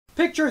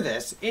Picture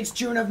this, it's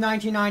June of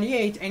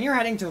 1998, and you're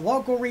heading to the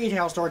local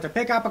retail store to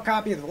pick up a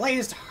copy of the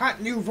latest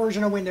hot new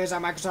version of Windows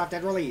that Microsoft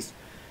had released,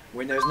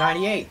 Windows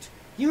 98.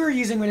 You were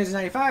using Windows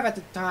 95 at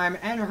the time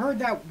and heard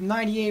that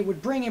 98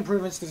 would bring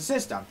improvements to the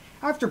system.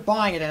 After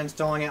buying it and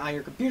installing it on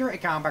your computer, a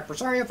compact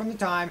Presario from the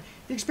time,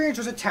 the experience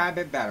was a tad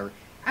bit better.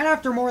 And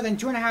after more than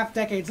 2.5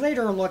 decades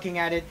later looking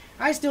at it,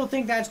 I still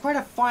think that it's quite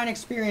a fine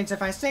experience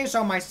if I say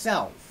so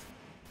myself.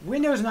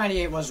 Windows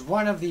 98 was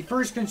one of the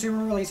first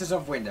consumer releases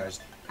of Windows.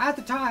 At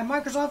the time,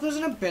 Microsoft was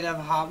in a bit of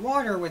hot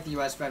water with the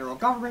US federal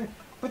government,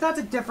 but that's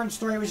a different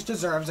story which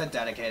deserves a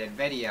dedicated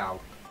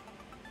video.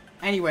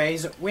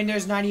 Anyways,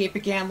 Windows 98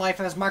 began life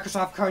as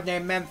Microsoft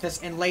codenamed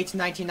Memphis in late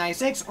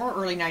 1996 or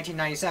early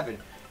 1997.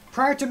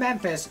 Prior to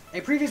Memphis,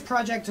 a previous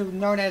project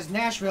known as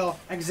Nashville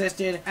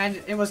existed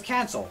and it was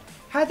cancelled.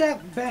 Had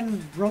that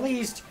been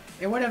released,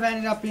 it would have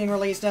ended up being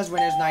released as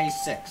Windows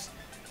 96.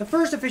 The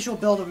first official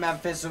build of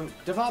Memphis,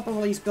 developer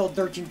release build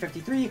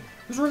 1353,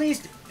 was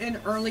released in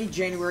early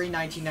January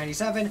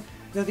 1997,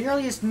 though the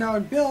earliest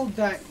known build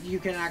that you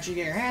can actually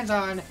get your hands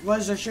on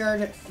was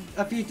shared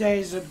a few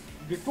days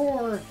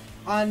before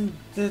on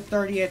the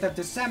 30th of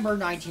December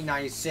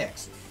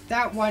 1996.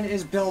 That one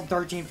is build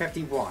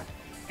 1351.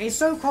 A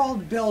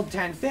so-called build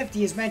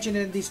 1050 is mentioned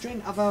in the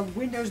string of a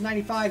Windows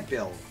 95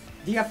 build.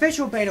 The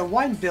official Beta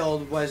 1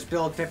 build was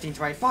build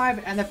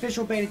 1525, and the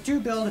official Beta 2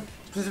 build,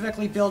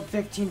 specifically build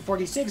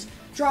 1546,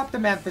 dropped the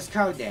Memphis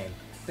codename.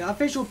 The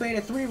official Beta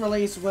 3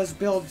 release was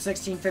build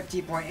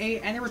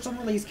 1650.8, and there were some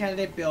release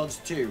candidate builds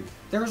too.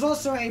 There was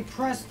also a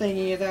press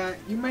thingy that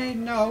you may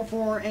know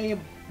for a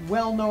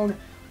well-known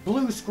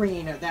blue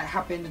screen that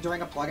happened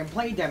during a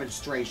plug-and-play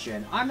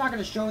demonstration. I'm not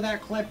going to show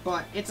that clip,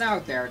 but it's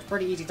out there. It's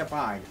pretty easy to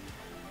find.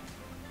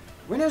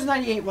 Windows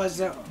 98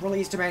 was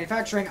released to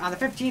manufacturing on the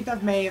 15th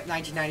of May of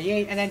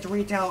 1998 and then to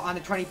retail on the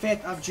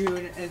 25th of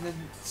June in the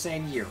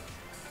same year.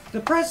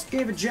 The press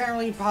gave a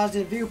generally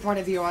positive viewpoint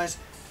of the OS,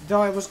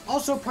 though it was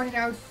also pointed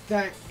out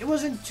that it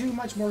wasn't too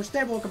much more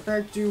stable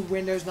compared to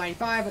Windows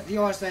 95, the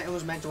OS that it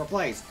was meant to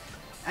replace.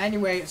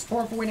 Anyway,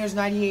 support for Windows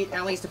 98,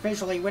 at least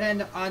officially, would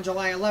end on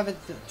July 11th,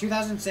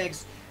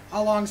 2006,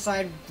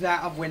 alongside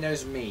that of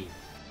Windows Me.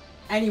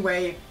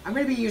 Anyway, I'm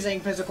going to be using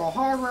physical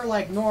hardware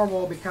like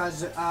normal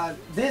because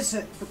this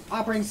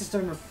operating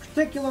system in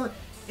particular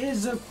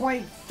is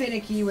quite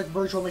finicky with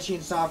virtual machine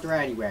software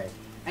anyway.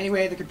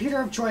 Anyway, the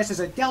computer of choice is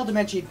a Dell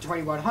Dimensity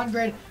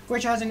 2100,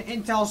 which has an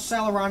Intel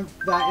Celeron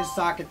that is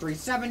socket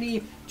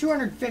 370,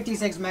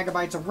 256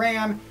 megabytes of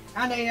RAM,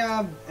 and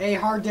a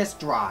hard disk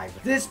drive.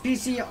 This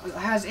PC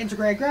has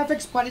integrated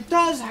graphics, but it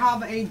does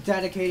have a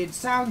dedicated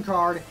sound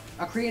card,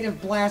 a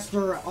Creative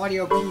Blaster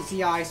Audio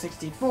PCI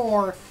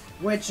 64,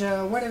 which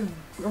would have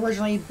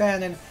originally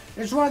been, and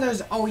it's one of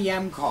those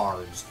OEM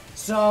cards.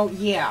 So,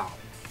 yeah.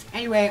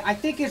 Anyway, I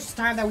think it's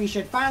time that we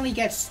should finally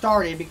get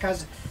started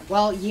because,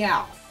 well,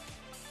 yeah.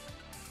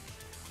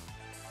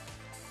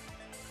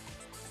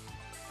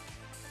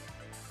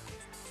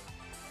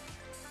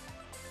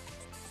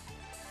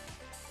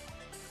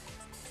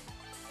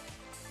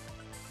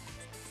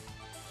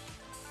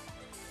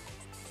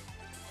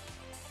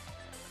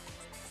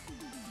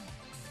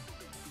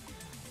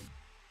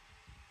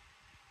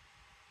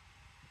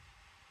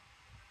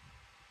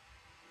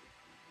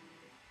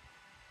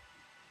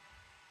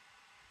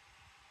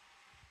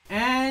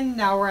 And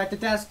now we're at the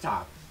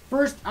desktop.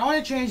 First, I want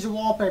to change the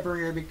wallpaper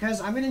here because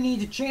I'm going to need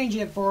to change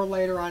it for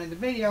later on in the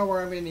video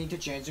where I'm going to need to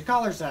change the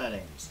color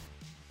settings.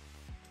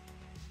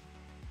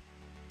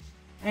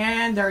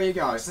 And there you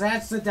go. So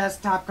that's the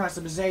desktop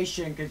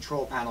customization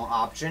control panel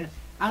option.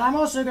 And I'm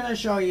also going to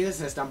show you the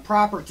system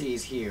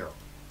properties here.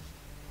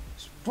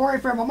 For a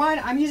frame of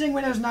mind, I'm using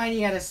Windows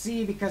 90 at a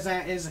C because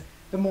that is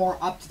the more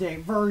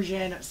up-to-date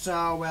version.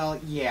 So, well,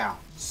 yeah.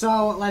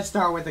 So, let's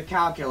start with the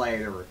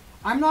calculator.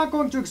 I'm not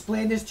going to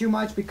explain this too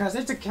much because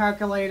it's a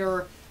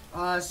calculator,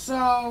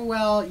 so,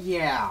 well,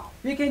 yeah.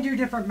 We can do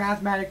different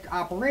mathematic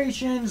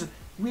operations.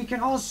 We can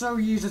also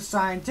use a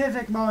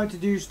scientific mode to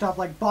do stuff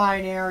like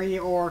binary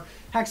or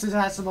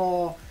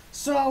hexadecimal.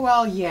 So,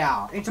 well,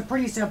 yeah. It's a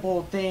pretty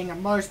simple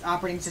thing. Most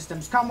operating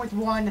systems come with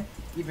one.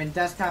 Even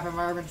desktop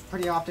environments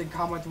pretty often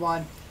come with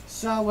one.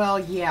 So, well,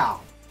 yeah.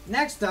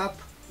 Next up,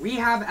 we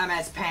have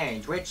MS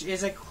Paint, which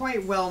is a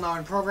quite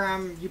well-known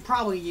program. You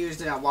probably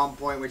used it at one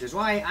point, which is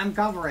why I'm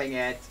covering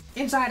it.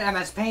 Inside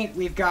MS Paint,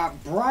 we've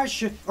got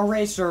brush,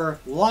 eraser,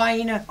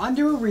 line,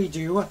 undo,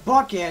 redo,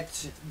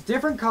 bucket,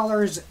 different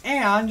colors,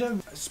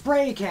 and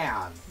spray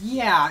can.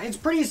 Yeah, it's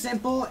pretty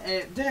simple.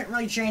 It didn't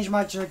really change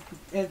much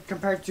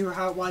compared to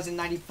how it was in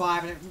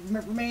 95, and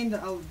it remained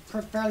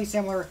fairly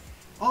similar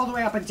all the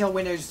way up until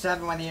Windows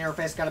 7 when the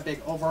interface got a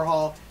big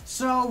overhaul.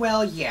 So,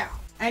 well, yeah.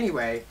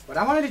 Anyway, what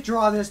I wanted to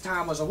draw this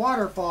time was a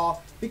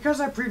waterfall because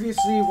I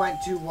previously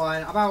went to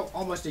one about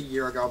almost a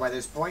year ago by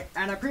this point,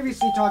 and I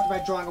previously talked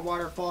about drawing a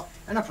waterfall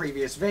in a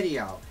previous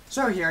video.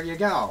 So here you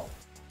go.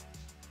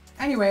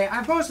 Anyway,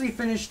 I've mostly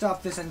finished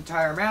up this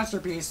entire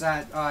masterpiece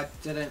that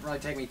didn't really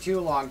take me too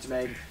long to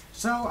make.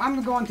 So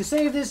I'm going to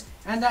save this,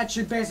 and that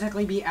should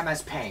basically be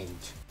MS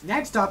Paint.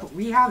 Next up,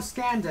 we have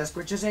ScanDisk,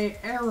 which is a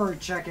error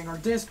checking or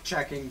disk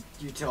checking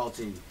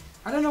utility.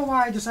 I don't know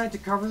why I decided to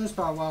cover this,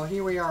 but well,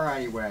 here we are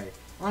anyway.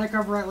 I want to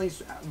cover at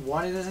least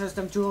one of the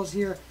system tools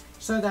here,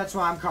 so that's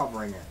why I'm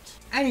covering it.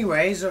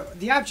 Anyways,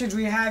 the options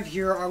we have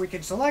here are we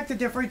can select the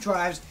different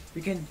drives,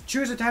 we can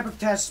choose a type of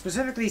test,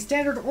 specifically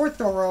standard or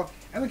thorough,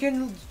 and we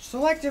can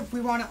select if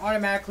we want to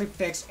automatically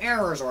fix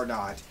errors or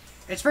not.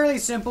 It's fairly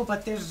simple,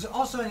 but there's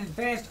also an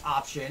advanced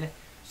option,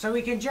 so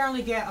we can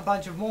generally get a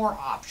bunch of more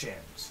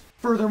options.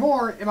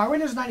 Furthermore, in my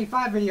Windows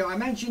 95 video, I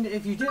mentioned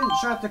if you didn't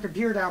shut the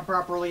computer down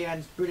properly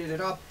and booted it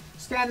up,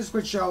 ScanDisk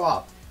would show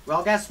up.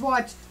 Well, guess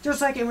what?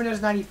 Just like in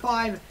Windows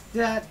 95,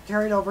 that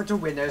carried over to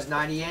Windows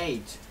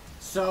 98.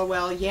 So,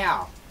 well,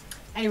 yeah.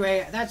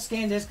 Anyway, that's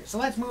ScanDisk, so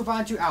let's move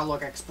on to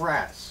Outlook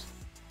Express.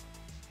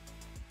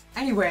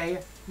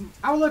 Anyway,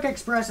 Outlook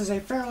Express is a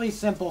fairly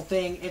simple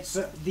thing. It's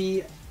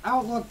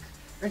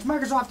it's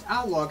Microsoft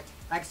Outlook,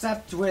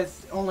 except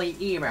with only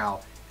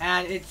email.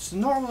 And it's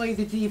normally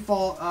the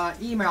default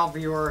email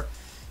viewer,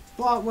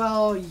 but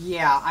well,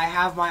 yeah, I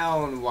have my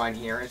own one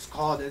here. It's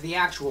called the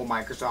actual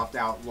Microsoft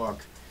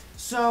Outlook.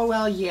 So,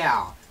 well,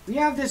 yeah, we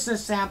have this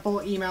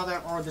sample email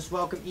or this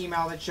welcome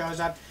email that shows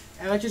up,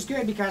 which is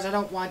good because I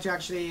don't want to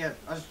actually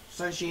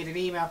associate an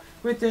email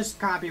with this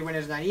copy of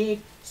Windows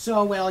 98.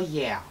 So, well,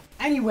 yeah.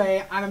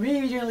 Anyway, I'm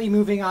immediately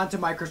moving on to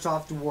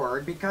Microsoft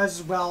Word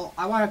because, well,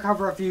 I want to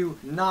cover a few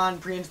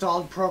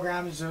non-pre-installed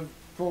programs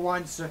for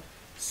once.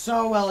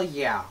 So, well,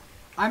 yeah.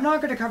 I'm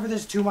not going to cover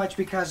this too much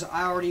because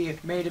I already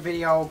made a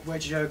video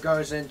which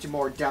goes into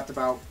more depth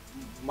about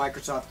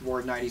Microsoft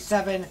Word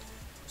 97.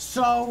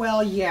 So,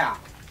 well, yeah.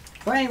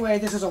 But anyway,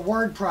 this is a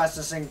word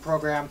processing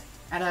program,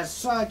 and as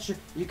such,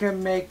 you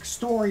can make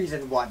stories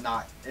and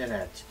whatnot in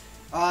it.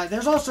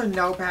 There's also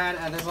Notepad,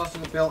 and there's also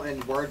the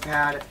built-in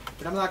WordPad,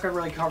 but I'm not going to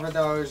really cover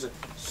those.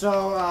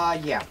 So,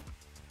 yeah.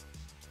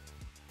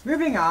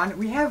 Moving on,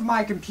 we have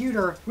My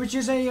Computer, which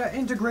is a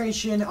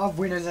integration of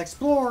Windows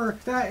Explorer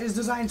that is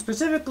designed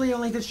specifically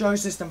only to show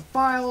system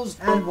files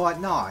and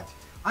whatnot.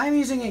 I'm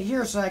using it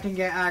here so I can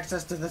get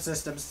access to the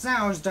system's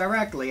sounds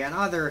directly and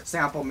other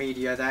sample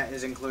media that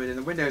is included in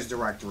the Windows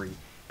directory.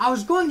 I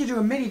was going to do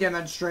a mini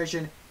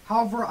demonstration,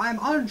 however I'm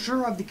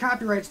unsure of the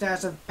copyright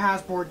status of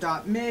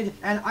passport.mid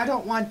and I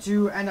don't want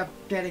to end up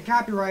getting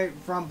copyright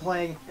from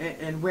playing it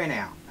in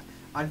Winamp.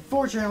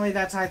 Unfortunately,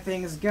 that's how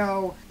things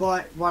go,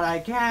 but what I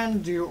can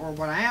do, or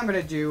what I am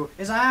going to do,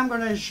 is I am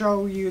going to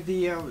show you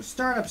the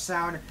startup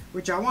sound,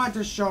 which I wanted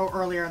to show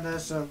earlier in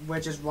this,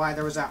 which is why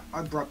there was that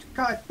abrupt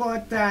cut,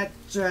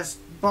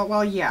 but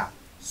well, yeah.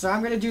 So I'm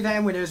going to do that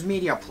in Windows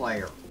Media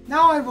Player.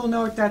 Now I will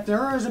note that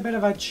there is a bit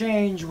of a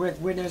change with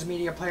Windows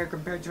Media Player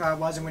compared to how it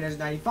was in Windows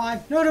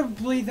 95,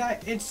 notably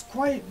that it's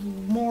quite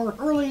more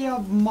early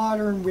of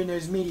modern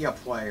Windows Media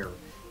Player.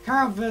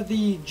 Kind of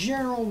the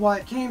general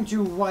what came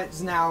to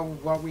what's now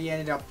what we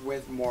ended up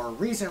with more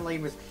recently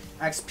with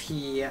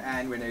XP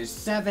and Windows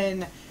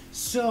 7.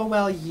 So,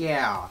 well,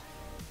 yeah.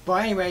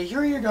 But anyway,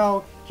 here you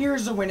go.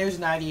 Here's the Windows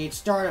 98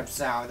 startup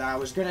sound that I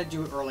was going to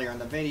do earlier in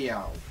the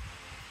video.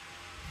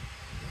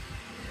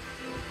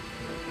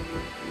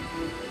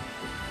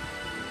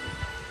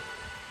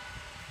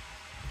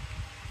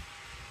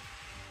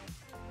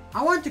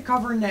 I want to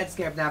cover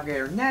Netscape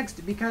Navigator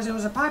next because it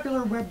was a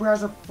popular web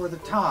browser for the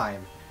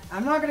time.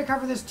 I'm not going to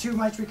cover this too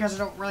much because I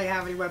don't really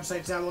have any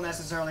websites that will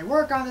necessarily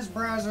work on this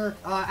browser,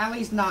 at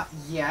least not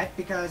yet,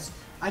 because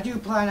I do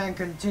plan on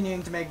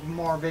continuing to make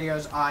more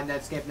videos on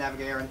Netscape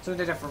Navigator and some of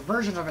the different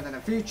versions of it in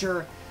the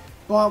future,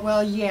 but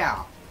well,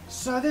 yeah.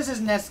 So this is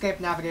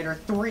Netscape Navigator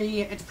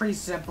 3, it's pretty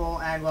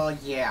simple, and well,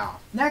 yeah.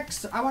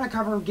 Next, I want to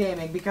cover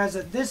gaming because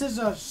this is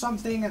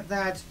something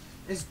that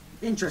is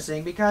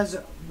interesting because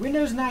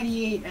Windows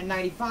 98 and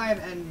 95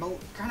 and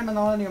kind of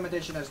Millennium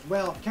Edition as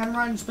well can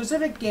run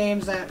specific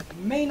games that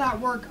may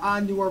not work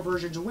on newer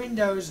versions of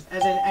Windows,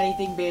 as in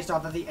anything based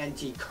off of the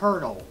NT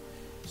kernel.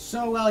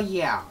 So, well,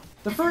 yeah.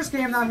 The first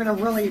game that I'm going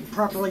to really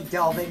properly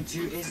delve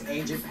into is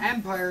Age of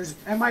Empires,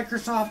 a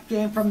Microsoft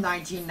game from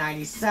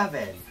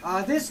 1997.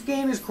 This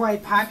game is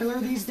quite popular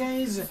these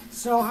days,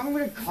 so I'm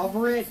going to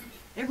cover it.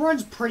 It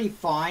runs pretty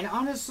fine,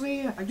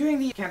 honestly. I'm doing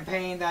the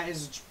campaign that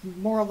is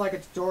more of like a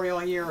tutorial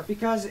here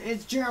because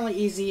it's generally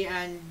easy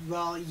and,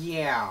 well,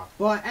 yeah.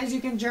 But as you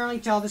can generally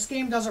tell, this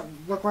game doesn't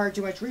require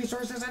too much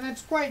resources and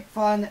it's quite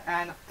fun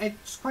and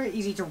it's quite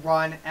easy to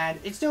run and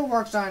it still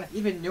works on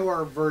even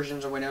newer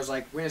versions of Windows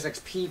like Windows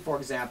XP, for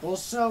example.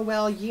 So,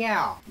 well,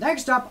 yeah.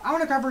 Next up, I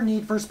want to cover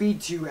Need for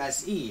Speed 2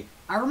 SE.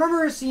 I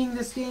remember seeing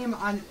this game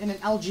in an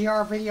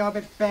LGR video a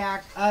bit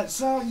back,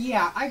 so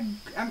yeah,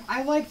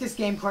 I like this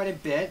game quite a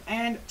bit,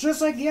 and just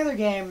like the other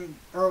game,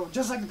 or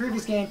just like the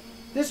previous game,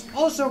 this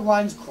also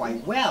runs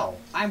quite well.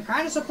 I'm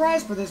kind of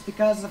surprised for this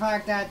because of the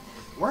fact that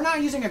we're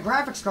not using a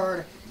graphics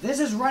card, This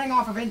is running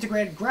off of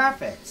integrated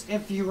graphics,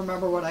 if you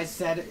remember what I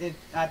said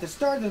at the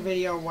start of the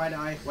video when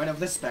I went over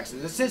the specs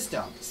of the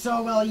system.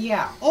 So, well,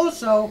 yeah.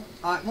 Also,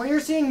 what you're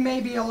seeing may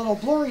be a little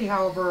blurry,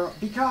 however,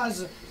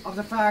 because of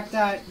the fact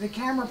that the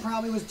camera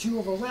probably was too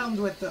overwhelmed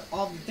with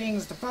all the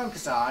things to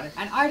focus on,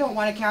 and I don't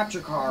want a capture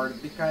card,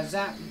 because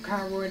that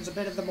kind of ruins a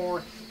bit of the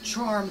more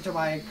charm to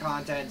my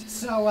content.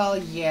 So, well,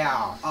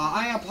 yeah.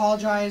 I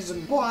apologize,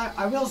 but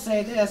I will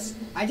say this,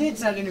 I did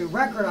set a new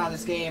record on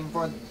this game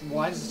for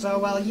once, so,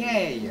 well,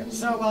 yay.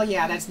 So, well,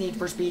 yeah, that's Need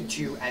for Speed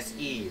 2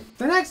 SE.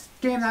 The next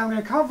game that I'm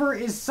going to cover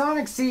is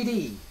Sonic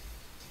CD.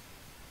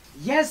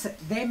 Yes,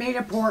 they made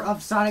a port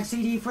of Sonic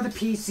CD for the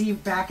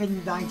PC back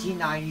in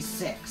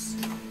 1996.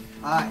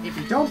 If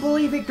you don't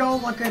believe it, go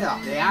look it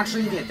up. They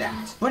actually did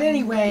that. But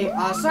anyway,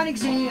 Sonic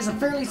CD is a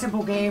fairly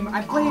simple game.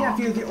 I've played a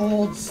few of the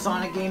old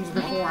Sonic games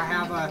before. I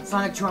have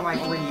Sonic 2 on my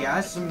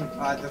 3DS, and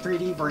the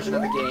 3D version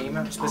of the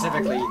game,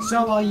 specifically.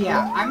 So, well,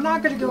 yeah, I'm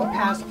not going to go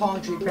past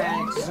Palm Tree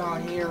Panic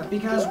Zone here,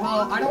 because,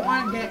 well, I don't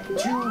want to get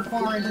too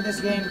far into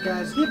this game,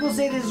 because people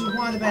say this is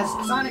one of the best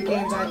Sonic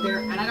games out there,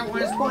 and I don't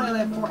want to spoil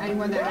it for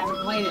anyone that hasn't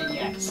played it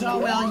yet. So,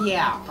 well,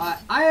 yeah,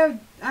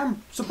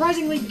 I'm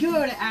surprisingly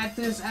good at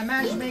this. I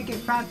managed to make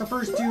it past the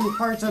first two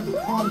parts of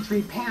Palm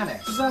Tree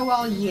Panic. So,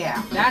 well,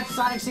 yeah. That's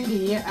Sonic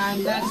CD,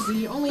 and that's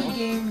the only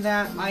game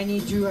that I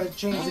need to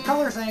change the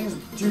color settings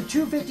to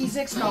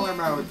 256 color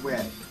mode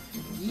with.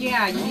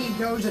 Yeah, you need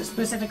those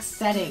specific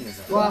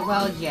settings.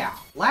 Well, yeah.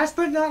 Last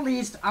but not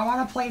least, I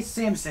want to play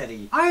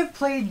SimCity. I've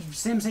played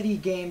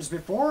SimCity games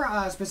before.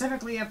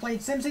 Specifically, I've played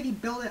SimCity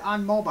Build It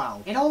on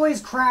mobile. It always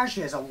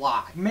crashes a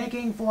lot,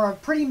 making for a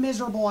pretty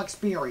miserable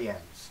experience.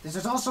 This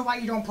is also why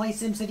you don't play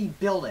SimCity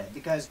Build It,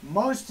 because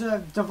most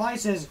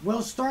devices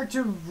will start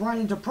to run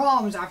into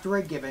problems after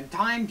a given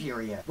time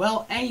period.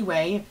 Well,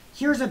 anyway,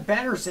 here's a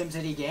better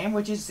SimCity game,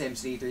 which is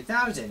SimCity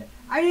 3000.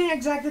 I didn't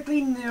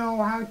exactly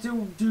know how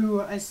to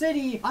do a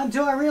city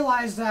until I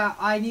realized that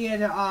I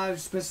needed a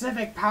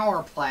specific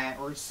power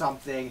plant or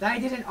something that I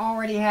didn't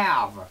already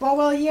have. But,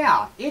 well,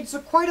 yeah, it's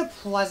quite a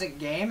pleasant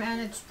game, and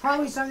it's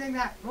probably something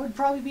that would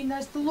probably be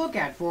nice to look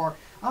at for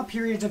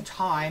periods of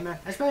time,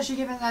 especially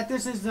given that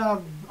this is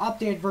the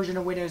updated version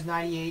of Windows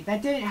 98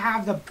 that didn't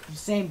have the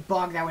same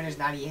bug that Windows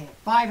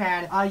 95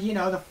 had, you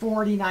know, the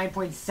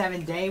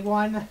 49.7 day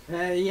one.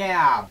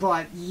 Yeah,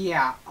 but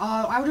yeah,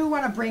 I do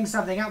want to bring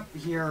something up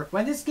here.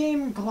 When this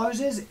game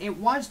closes, it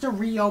wants to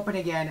reopen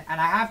again, and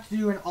I have to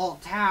do an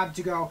Alt-Tab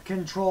to go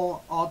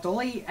Control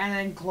Alt-Delete and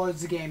then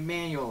close the game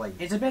manually.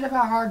 It's a bit of a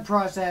hard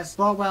process,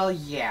 but well,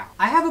 yeah.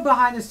 I have a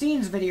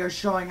behind-the-scenes video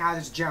showing how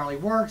this generally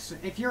works,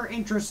 if you're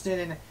interested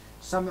in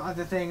some of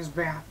the things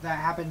that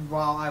happened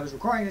while I was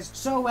recording this.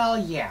 So, well,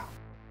 yeah.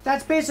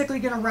 That's basically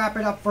going to wrap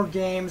it up for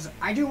games.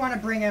 I do want to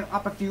bring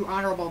up a few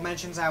honorable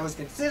mentions I was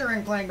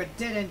considering playing but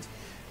didn't.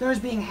 Those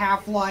being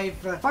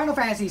Half-Life, Final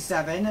Fantasy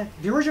VII,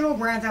 the original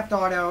Grand Theft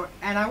Auto,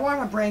 and I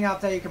want to bring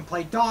up that you can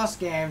play DOS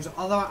games,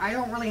 although I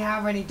don't really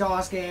have any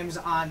DOS games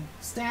on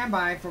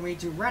standby for me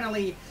to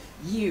readily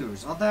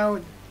use.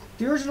 Although,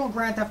 the original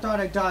Grand Theft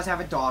Auto does have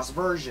a DOS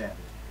version.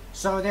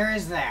 So there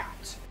is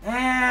that.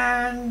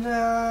 And,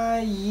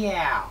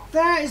 yeah.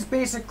 That is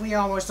basically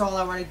almost all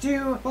I want to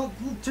do. But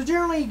to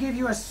generally give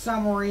you a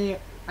summary,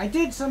 I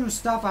did some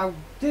stuff, I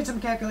did some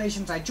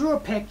calculations, I drew a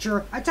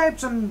picture, I typed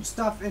some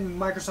stuff in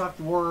Microsoft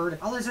Word,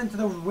 I listened to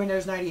the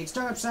Windows 98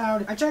 startup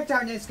sound, I checked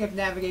out Netscape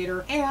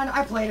Navigator, and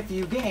I played a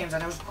few games,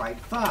 and it was quite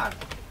fun.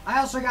 I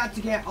also got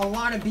to get a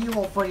lot of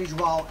B-roll footage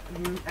while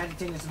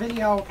editing this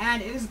video,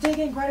 and it is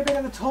taking quite a bit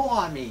of a toll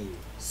on me.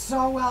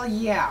 So, well,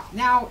 yeah.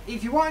 Now,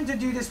 if you want to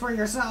do this for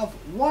yourself,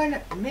 one,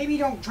 maybe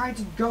don't try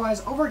to go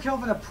as overkill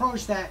of an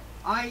approach that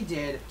I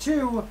did.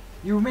 Two,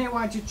 you may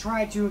want to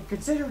try to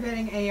consider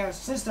getting a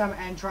system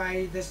and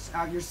try this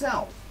out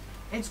yourself.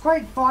 It's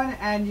quite fun,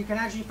 and you can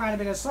actually find a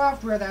bit of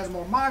software that is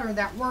more modern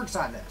that works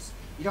on this.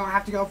 You don't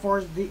have to go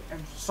for the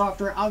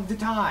software of the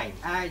time.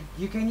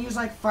 You can use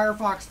like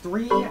Firefox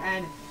 3,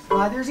 and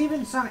there's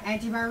even some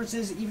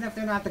antiviruses, even if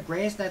they're not the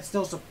greatest, that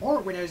still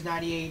support Windows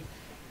 98.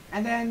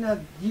 And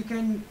then you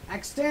can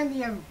extend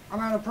the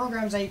amount of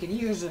programs that you can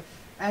use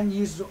and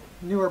use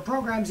newer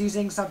programs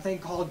using something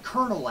called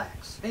Kernel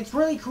X. It's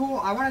really cool.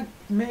 I want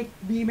to make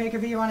a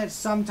video on it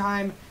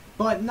sometime,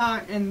 but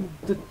not in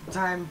the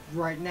time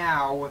right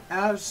now.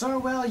 So,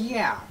 well,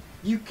 yeah.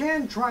 You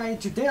can try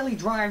to daily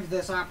drive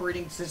this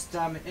operating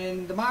system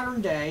in the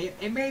modern day.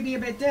 It may be a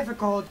bit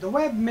difficult. The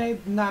web may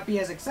not be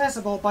as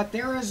accessible, but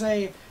there is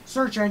a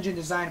search engine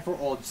designed for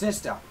old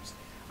systems.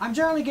 I'm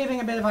generally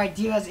giving a bit of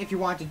ideas if you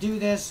want to do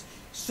this.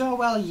 So,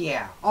 well,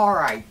 yeah.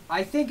 Alright,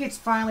 I think it's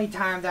finally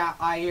time that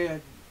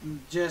I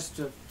just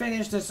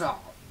finish this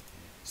off.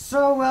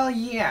 So, well,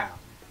 yeah.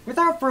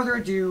 Without further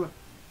ado,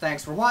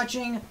 thanks for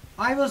watching.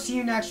 I will see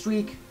you next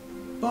week.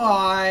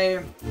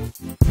 Bye.